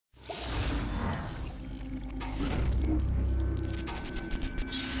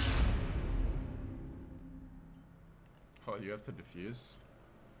you have to defuse?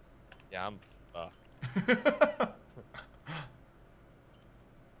 Yeah, I'm.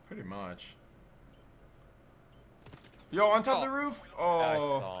 Pretty much. Yo, on top of the roof.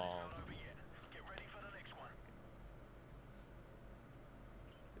 Oh.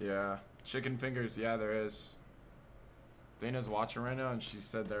 Yeah, chicken fingers. Yeah, there is. Dana's watching right now, and she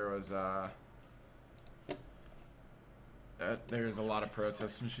said there was there's a lot of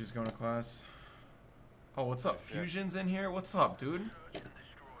protests when she's going to class. Oh, what's up? Fusion's in here. What's up, dude?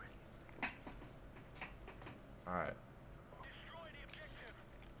 All right.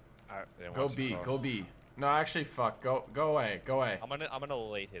 Go B. Go B. No, actually, fuck. Go away. Go away. I'm gonna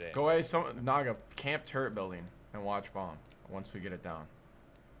late hit it. Go away. Naga, camp turret building and watch bomb once we get it down.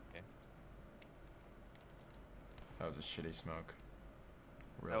 Okay. That was a shitty smoke.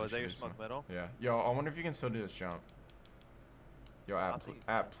 Really was that your smoke middle? Yeah. Yo, I wonder if you can still do this jump. Yo,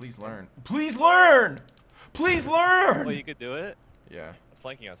 app, please learn. Please learn! Please learn! Well, you could do it? Yeah. It's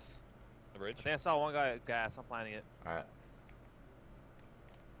flanking us. The bridge. I think I saw one guy at gas. I'm planning it. Alright.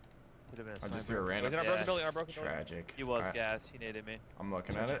 I just threw a random. Tragic. He was gas. He needed me. I'm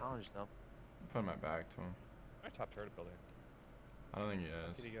looking at it. Challenged him. I'm putting my back to him. My top turret building. I don't think he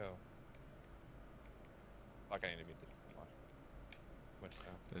is. Where'd he go? Fuck, I need to be much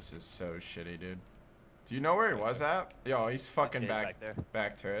now. This is so shitty, dude. Do you know where he was at? Yo, he's fucking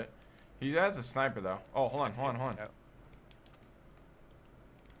back turret. He has a sniper though. Oh, hold on.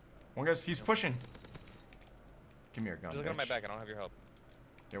 One guy's he's pushing. Give me your gun. Just look at my back. I don't have your help.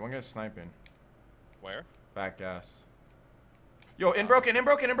 Yeah, one guy's sniping. Where? Back gas. Yo, in broken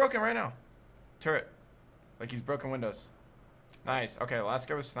right now. Turret. Like he's broken windows. Nice. Okay, last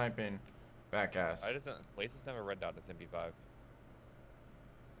guy was sniping. Back gas. I just Laces never red dot. It's MP5.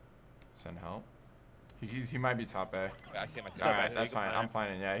 Send help. He might be top A. I see him. Alright, that's fine. I'm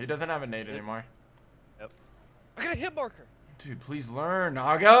planning. Yeah, he doesn't have a nade anymore. Yep. I got a hit marker. Dude, please learn,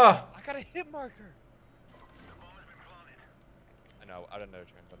 Naga. I got a hit marker. I know. I don't know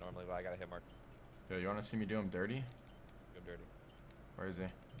turn, but normally, I got a hit marker. Yo, you want to see me do him dirty? Do him dirty. Where is he?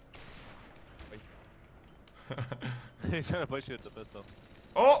 Wait. He's trying to push you with the pistol.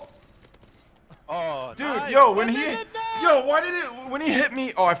 Oh! Oh, dude, nice. Yo, when he hit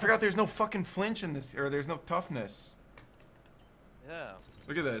me, oh, I forgot there's no fucking flinch in this, or there's no toughness. Yeah.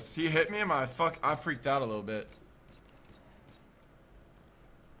 Look at this. He hit me and I freaked out a little bit.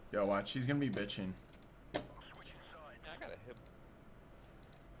 Yo, watch, he's gonna be bitching. Yeah, I got a hit.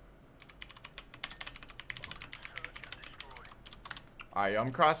 Alright,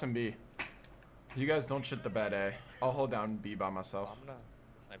 I'm crossing B. You guys don't shit the bed A. I'll hold down B by myself.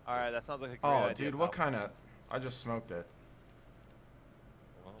 Alright, that sounds like a great idea. Oh, dude, what kind of... I just smoked it.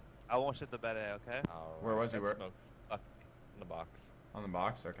 Well, I won't shit the bed A, okay? Where was he? Where? In the box. On the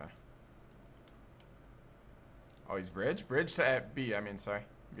box? Okay. Oh, he's bridge? Bridge to B, I mean, sorry.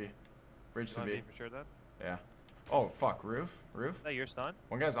 B. Bridge to B. For sure, then? Yeah. Oh, fuck. Roof? Roof? Is that your stun?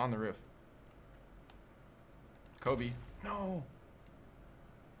 One guy's on the roof. Kobe. No!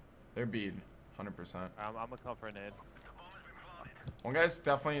 They're B'd. 100%. I'm gonna come for a nade. One guy's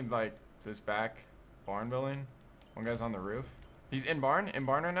definitely like this back barn building. One guy's on the roof. He's in barn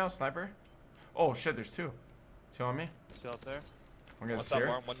right now, sniper. Oh shit, there's two. Two on me. Two up there. One guy's here.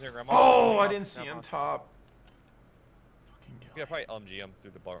 here. One's here, grandma. Oh, I didn't see him top. Fucking kill. Yeah, probably LMG him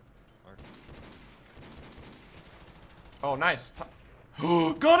through the bar. Oh, nice.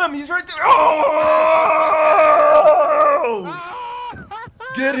 Got him. He's right there. Oh!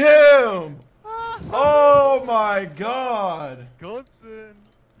 Get him! Oh my god! Gunson!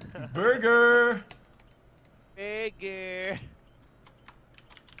 Burger! Burger!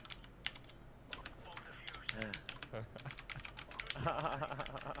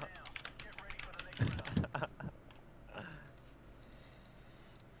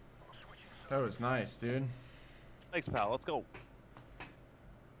 That was nice, dude. Thanks, pal. Let's go.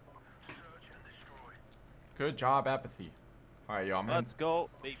 Good job, apathy. Alright, yo, Let's go.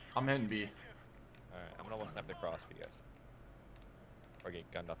 I'm hitting B. Alright, I'm gonna one snap the cross for you guys. Or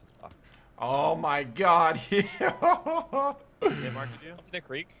get gunned off this box. Oh my god. Yeah, Mark, did you? One's in a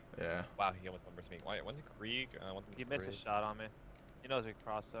creek. Yeah. Wow, he almost numbers me. One's in creek. One's in He missed a shot on me. He knows we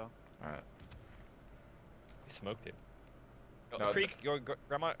crossed though. Alright. He smoked it. No, a creek, your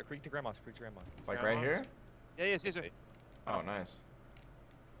grandma, a creek to grandma's, creek to grandma. Like right here? Yeah, yes. Oh, nice.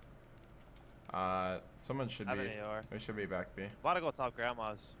 Someone should be. They should be back B. About to go top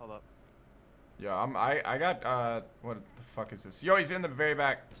grandma's. Hold up. Yo, I got what the fuck is this? Yo, he's in the very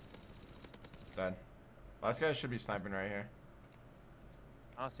back. Dead. Last guy should be sniping right here.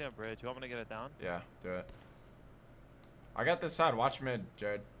 I don't see a bridge. You want me to get it down? Yeah, do it. I got this side. Watch mid,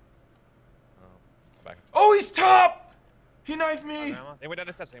 Jared. Back. Oh, he's top! He knifed Oh, me. grandma. They went down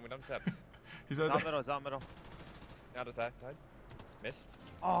the steps. They went down the steps. He's It's right on there. middle. It's on middle. Down to the side. Missed.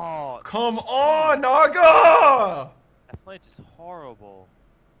 Oh, Come on, Naga! that flange is horrible.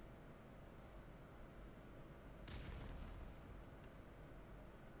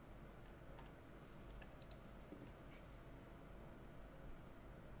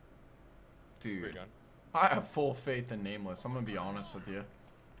 Where you Dude, going? I have full faith in Nameless. I'm gonna be honest with you.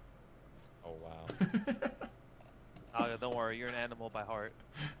 Oh wow. Oh, don't worry, you're an animal by heart.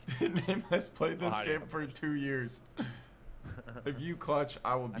 Dude, Nameless played this I game didn't. for 2 years. If you clutch,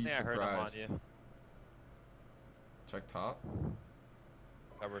 I will I be think I heard him on surprised. you. Check top.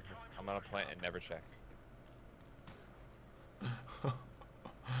 I'm on a plant and never check.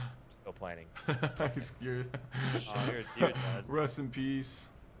 Still planning. I'm scared. Oh, you're dead. Rest in peace.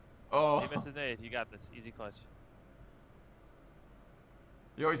 Oh. You missed a nade. You got this. Easy clutch.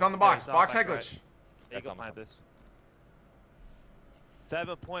 Yo, he's on the Yeah, box. he's on Box flank head right. glitch. There you That's go, on plant the this.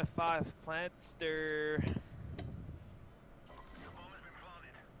 7.5 plantster.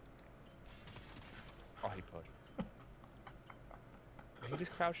 Oh, he pushed. He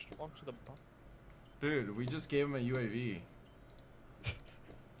just crouched onto the bump. Dude, we just gave him a UAV.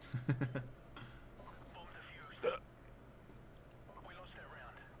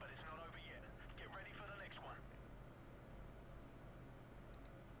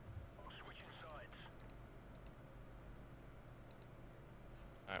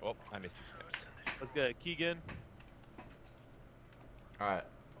 Alright, well, I missed 2 steps. That's good. Keegan. Alright.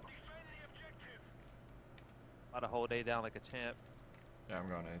 About to hold A down like a champ. Yeah, I'm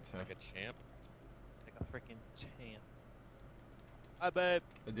going A Like too. a champ. Like a freaking champ. Hi, babe.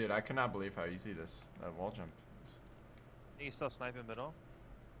 Dude, I cannot believe how easy this wall jump is. Think he's still sniping middle?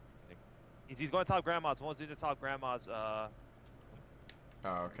 I think. He's going top grandma's. One's in the top grandma's. Oh,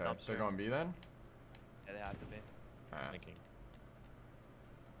 okay. Dumpster. They're going B then? Yeah, they have to be. Alright. Thinking.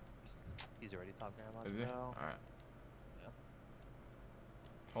 He's already top grandma's. Is he? now. Alright. Yeah.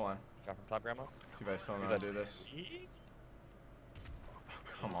 Hold on. Shot from top grandma's. See if I still know Is how to that- do this. Jeez.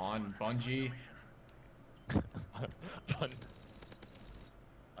 Come on, Bungie. Fun.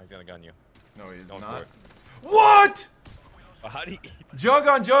 Oh, he's gonna gun you. No, he's Going for not. it. What? Well, how do you eat? Jug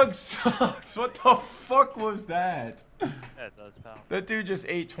on Jug sucks. What the fuck was that? Yeah, it does, pal. That dude just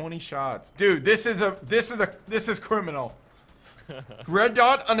ate 20 shots. Dude, this is criminal. Red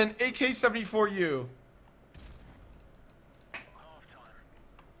dot on an AK-74U.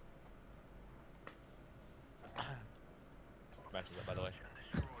 Matches up, by the way.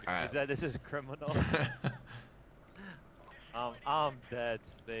 Alright. This is criminal. I'm dead,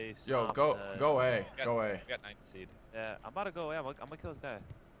 space. Yo, I'm go dead. go A. We got- Go A. We got 9th seed. Yeah, I'm about to go. Yeah, I'm gonna kill this guy.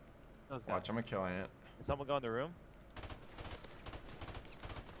 Kill this guy. Watch, I'm gonna kill Ant. Can someone go in the room?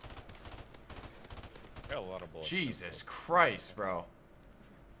 We got a lot of bullets. Jesus Christ, bro.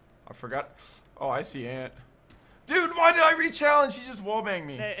 I forgot. Oh, I see Ant. Dude, why did I re-challenge? He just wallbanged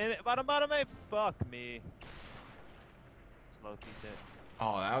me. Hey, bottom, mate. Fuck me. Slow kicked it.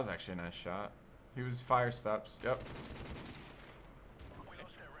 Oh, that was actually a nice shot. He was fire steps. Yep.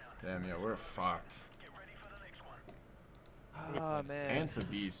 Damn, yo, we're fucked. Oh man. Ant's a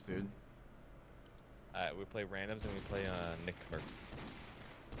beast, dude. We play randoms and we play Nick Merck.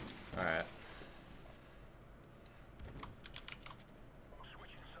 Alright.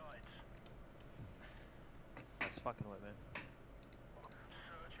 That's fucking with me.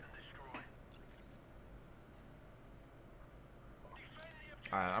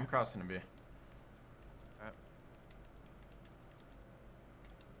 Alright, I'm crossing to B. Alright.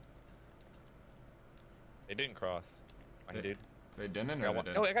 They didn't cross. I They- did. They didn't I or got they one.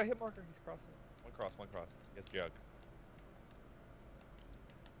 did? No, I got a hit marker. He's crossing. One cross. Yes, Jug.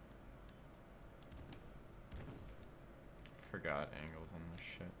 Forgot angles on this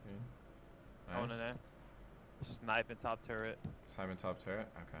shit, dude. Going in Nice. there. Sniping top turret. Simon top turret?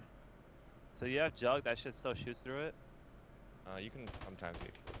 Okay. So you have Jug. That shit still shoots through it. You can sometimes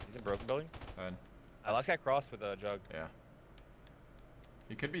get. He's in broken building. Go ahead. Last guy crossed with a Jug. Yeah.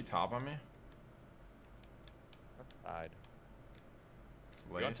 He could be top on me. Died. It's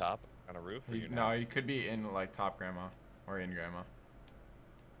You on lace. top on a roof? Or you No, he could be in like top grandma or in grandma.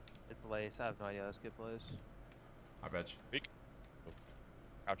 It's lace. I have no idea. That's good plays. I bet you. Peek. Oh.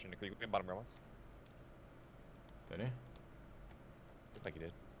 Crouch in the creek. Bottom grandma's. Did he? Looked like he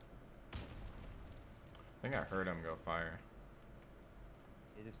did. I think I heard him go fire.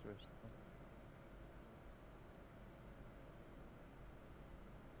 He just threw something.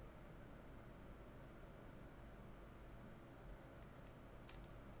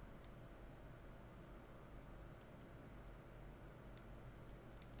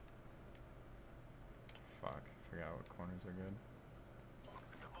 Fuck. forgot what corners are good.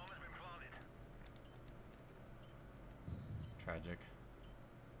 Tragic.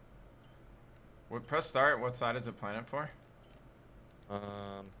 What, press start. What side is it planted for?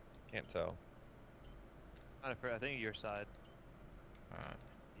 Can't tell. I think your side. Alright.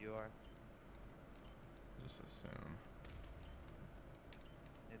 You are. Just assume.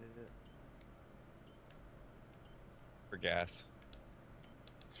 It. For gas.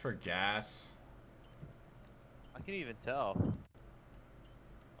 It's for gas. I can't even tell.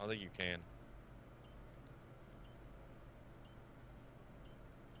 I don't think you can.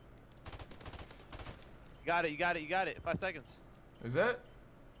 You got it. You got it. You got it. 5 seconds. Is it?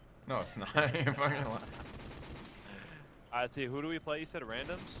 No, it's not. You're fucking lying. Alright, see. Who do we play? You said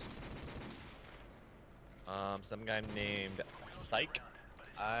randoms. Some guy named Psych.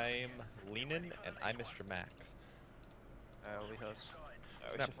 I'm Leanin, and I'm Mr. Max. Alright, we host.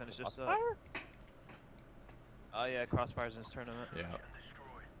 Alright, we Snap should finish this up. Crossfire? Oh yeah, Crossfire's in this tournament. Yeah.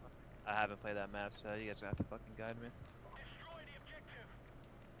 I haven't played that map, so you guys have to fucking guide me.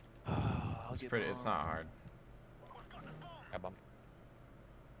 It's pretty. It's not hard. Got bump.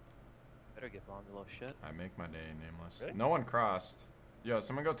 Better get bombed, you little shit. I make my day nameless. Really? No one crossed. Yo,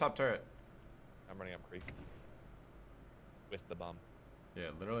 someone go top turret. I'm running up creek. With the bomb. Yeah,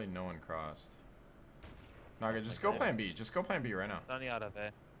 literally no one crossed. Naga, just go plan B. Just go plan B right now. Sunny out of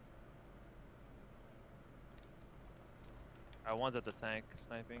A. Alright, one's at the tank,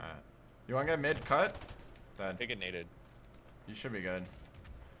 sniping. Alright. You want to get mid cut? Dead. They get naded. You should be good.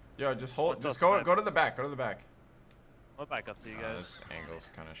 Yo, just hold. What's Just up, go. sniper? Go to the back. Go to the back. I'll back up to you guys. This angle's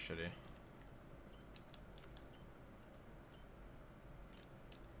kind of shitty.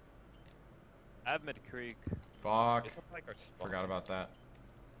 I have mid creek. Fuck. It's like our spawn. Forgot about that.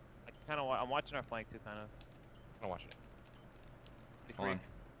 I'm watching our flank too, kind of. I'm watching it. Mid Hold creek.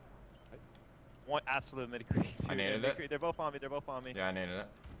 on. One absolute mid creek. I naded it. They're both on me. They're both on me. Yeah, I needed it.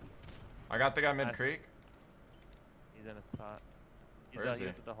 I got the guy mid Nice. creek. He's in a spot. He's Where is he?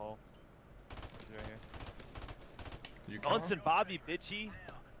 He's at the hole. He's right here. You come on? Johnson Bobby, bitchy.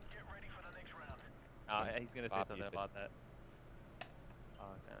 Oh, Johnson he's gonna say Bobby, something bitch. about that. Oh,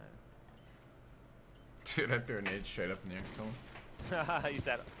 Dude, I threw a nade straight up in the air. Kill him. damn. He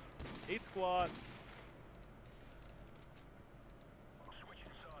said, 8 squad.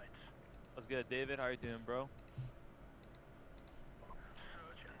 What's good, David? How you doing, bro?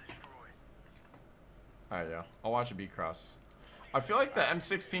 Alright, yeah. I'll watch a B cross. I feel like the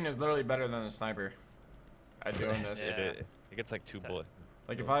M16 is literally better than the sniper at doing this. Yeah. It gets like 2 bullets.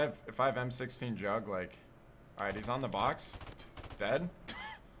 Like if I have M16 jug, like, alright, he's on the box, dead.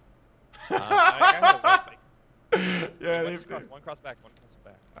 I Yeah, one, they, cross, one cross back, one cross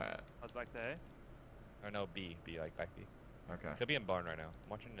back. alright, I was back to A. Or no, B, like back B. okay, Could be in barn right now. I'm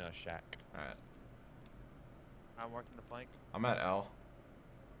watching Shack. alright. I'm working the flank. I'm at L.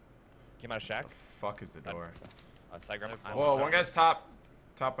 Came out of Shack. The fuck is the door? Side grab. Whoa, one guy's top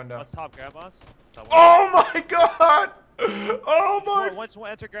window. What's top, grandma's? Top one. Oh my god! Oh my! Once we'll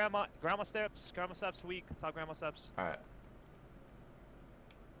enter grandma steps weak. Top grandma steps. Alright.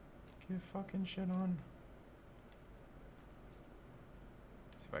 Get fucking shit on.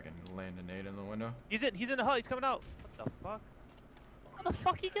 See if I can land a nade in the window. He's in the hut. He's coming out. What the fuck? How the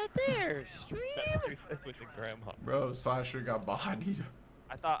fuck he got there? Stream. With the grandma. Bro, Sasha got bodied.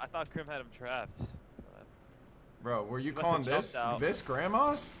 I thought Crim had him trapped. Bro, were you He must calling have jumped out. this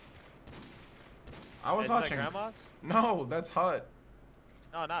grandma's? I was Isn't that watching. grandma's? No, that's Hut.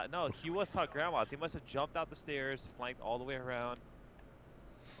 No. He was top grandma's. He must have jumped out the stairs, flanked all the way around.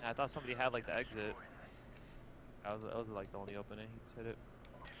 And I thought somebody had like the exit. That was like the only opening. He just hit it.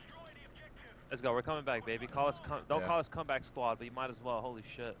 Let's go. We're coming back, baby. Don't Yeah. call us comeback squad, but you might as well. Holy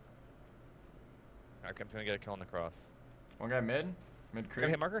shit. Alright, I'm gonna get a kill on the cross. One guy mid Gonna creep.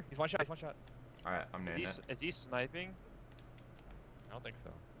 hit marker. He's one shot. Alright, I'm nading it. Is he sniping? I don't think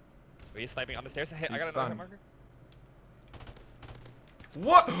so. Wait, he's sniping on the stairs. I He's got another stunned. hit marker.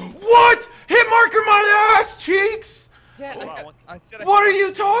 What? What? Hit marker my ass cheeks! Yeah, Oh, I said I What hit are you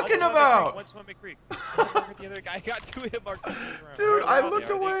marker. talking about? One swim creek. The other guy got 2 hit markers. Dude, Where I are they? looked Are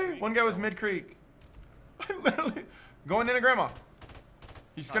they away. creek? One guy was mid creek. I literally going into grandma.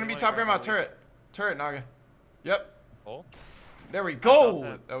 He's Oh, gonna you be went top grandma grandma. turret Naga. Yep. Oh, There we That go. was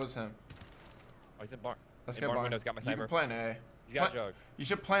him. That was him. oh, he's in barn. Let's In get barn barn. windows, got my You sniper. can plan A. He's got a Pla- jug. You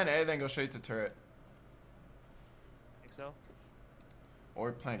should plan A, then go straight to turret. Think so?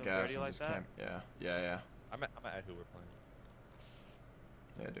 Or plant Feel gas dirty and like just that? camp. Yeah. I'm at who we're playing.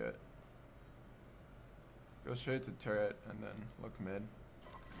 Yeah, do it. Go straight to turret and then look mid.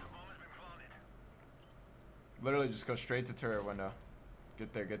 Literally just go straight to turret window.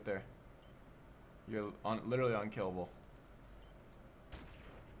 Get there. You're literally unkillable.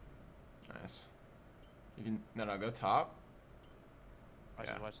 Nice. You can no go top.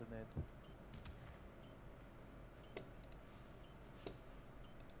 Watch the nade.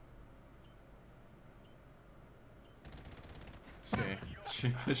 See,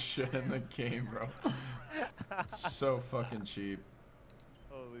 cheapest shit in the game, bro. It's so fucking cheap.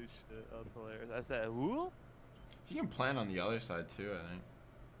 Holy shit, that was hilarious. I said, who? He can plant on the other side too, I think.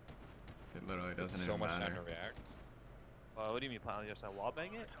 It literally doesn't so even much matter. time to react. What do you mean, plan on your side? Wall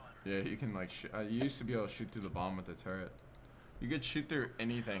bang it? Yeah, you can like you used to be able to shoot through the bomb with the turret. You could shoot through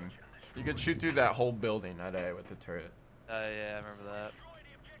anything. You could shoot through that whole building that day with the turret. Yeah, I remember that.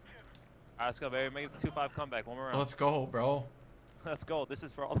 Alright, let's go, baby. Make it 2-5 comeback. One more round. Let's go, bro. Let's go. This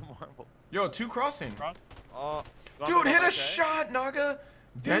is for all the marbles. Yo, 2 crossing. Oh, Dude, hit a shot, Naga.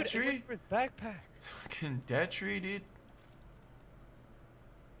 Dead tree. Backpack. Fucking dead tree, dude. What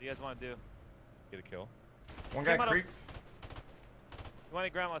do you guys want to do? Get a kill. One guy creep. He went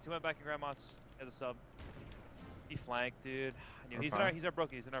in grandma's. He went back in grandma's. He has a sub. He flanked, dude. I knew. He's our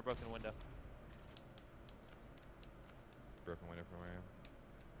broken. He's in our broken window. Broken window from where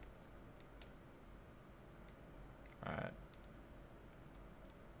I am. Alright.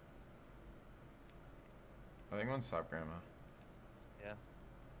 I think one's top grandma. Yeah.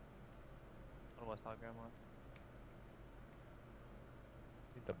 One was top grandma's.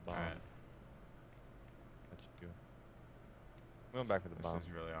 Need the bomb. Alright. That's you. I'm going back for the bomb. This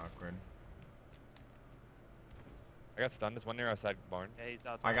is really awkward. I got stunned. There's one near outside barn. Yeah, he's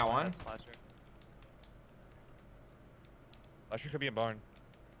out. I got one. Slasher. Slasher could be in barn.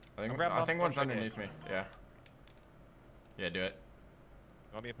 I think grab bomb one's first, okay. underneath me. Yeah. Yeah, do it.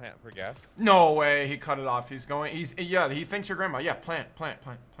 You want me to plant for gas? No way, he cut it off. He's going. Yeah, he thinks you're grandma. Yeah, plant A.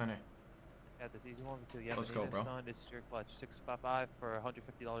 Yeah, this easy one for 2. Yeah, Let's go, bro. This is your clutch. 655 for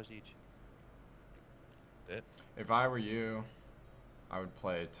 $150 each. It. If I were you, I would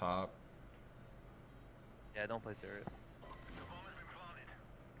play top. Yeah, don't play turret.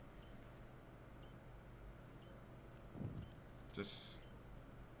 Just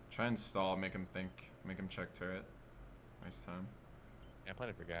try and stall, make him think, make him check turret. Waste time. Yeah, I'm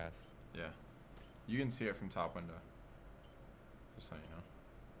planning for gas. Yeah. You can see it from top window. Just so you know.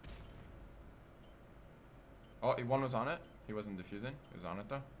 Oh, one was on it. He wasn't defusing. He was on it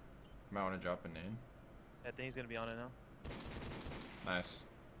though. You might want to drop a nade. I think he's gonna be on it now. Nice.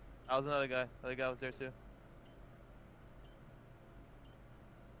 That was another guy. Other guy was there too.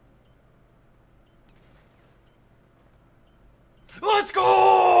 Let's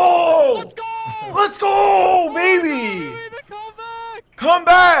go! Let's go! Let's go, baby! The comeback! Come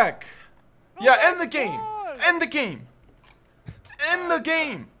back! Yeah, Oh end the my game. God! End the game. End the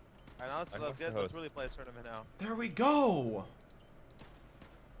game. Alright, now let's really play this tournament now. There we go.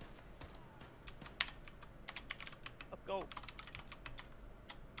 Let's go.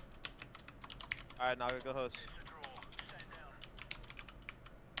 Alright, now go host.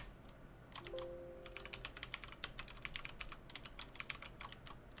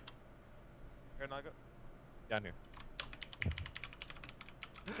 Here, Naga. Down here.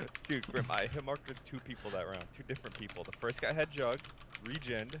 Dude, Grim, I hit marked with 2 people that round. 2 different people. The first guy had jug,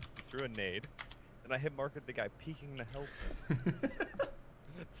 regened, threw a nade. Then I hit marked with the guy peeking to help him.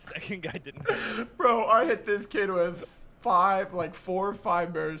 Second guy didn't hit. Bro, I hit this kid with 4 or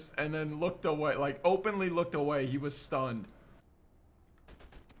 5 bursts and then looked away, like openly looked away. He was stunned.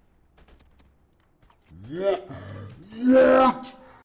 Yeah.